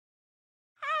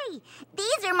Hi,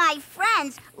 these are my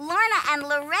friends, Lorna and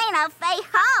Lamberena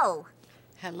Feijoo.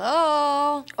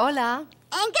 Hello. Hola.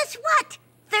 And guess what?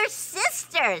 They're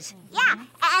sisters. Yeah,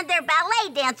 and they're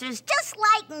ballet dancers just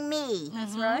like me.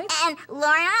 That's right. And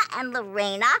Lorna and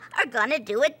Lamberena are gonna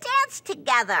do a dance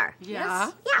together.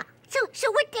 Yeah. Yeah.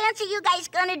 So what dance are you guys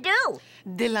gonna do?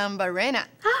 The Lambarena.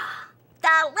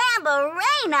 The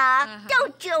Lamberena?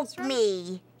 Don't joke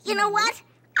me. You know what?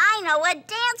 I know a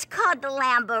dance called the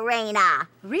Lamberena.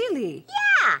 Really?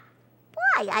 Yeah.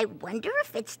 Boy, I wonder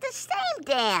if it's the same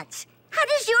dance. How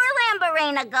does your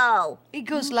Lamberena go? It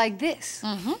goes like this.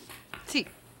 Sí.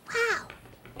 Wow.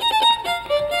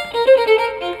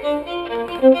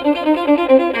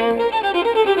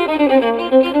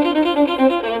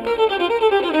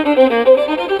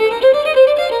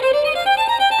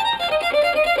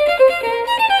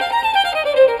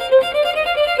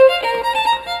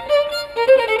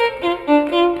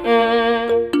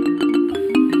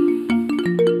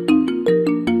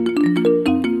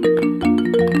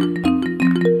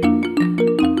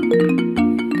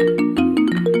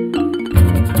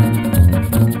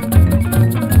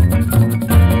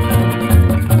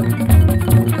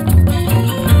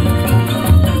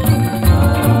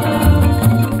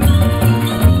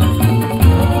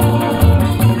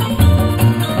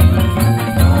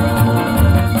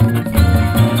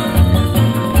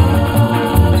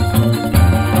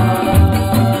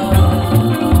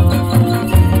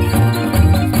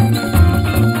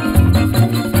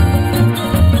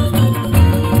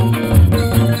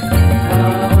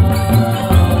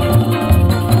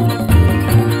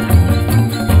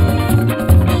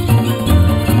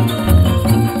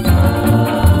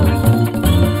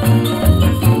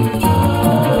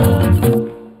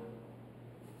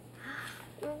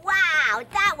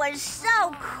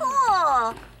 So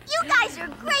cool! You guys are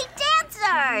great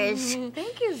dancers!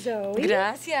 Thank you, Zoe.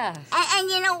 Gracias. And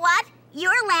you know what?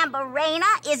 Your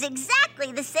Lamberena is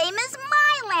exactly the same as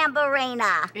my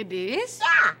Lamberena. It is?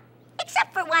 Yeah,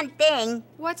 except for one thing.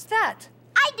 What's that?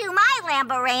 I do my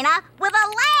Lamberena with a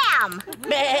lamb.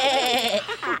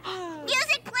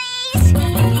 Music, please!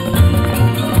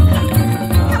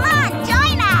 Come on,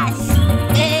 join us!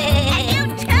 And you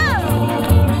too!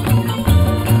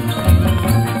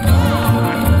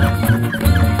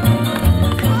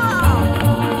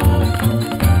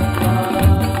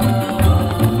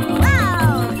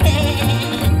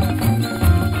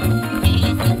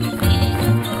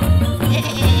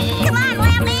 Come on,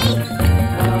 Lamby!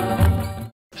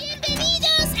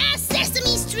 Bienvenidos a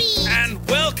Sesame Street! And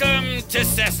welcome to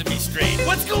Sesame Street.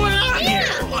 What's going on here?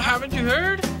 Well, haven't you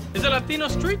heard? It's a Latino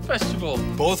street festival.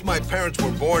 Both my parents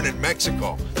were born in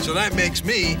Mexico, so that makes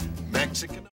me Mexican.